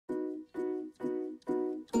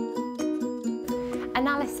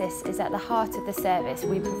Analysis is at the heart of the service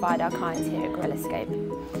we provide our clients here at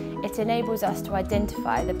Guerillascope. It enables us to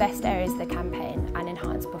identify the best areas of the campaign and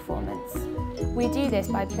enhance performance. We do this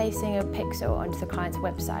by placing a pixel onto the client's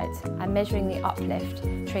website and measuring the uplift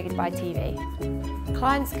triggered by TV.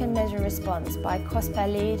 Clients can measure response by cost per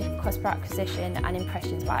lead, cost per acquisition and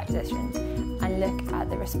impressions by acquisition, and look at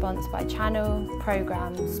the response by channel,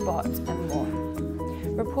 programme, spot and more.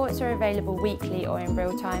 Reports are available weekly or in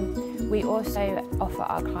real time. We also offer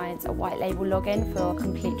our clients a white label login for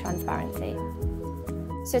complete transparency.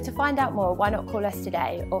 So to find out more, why not call us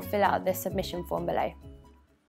today or fill out the submission form below.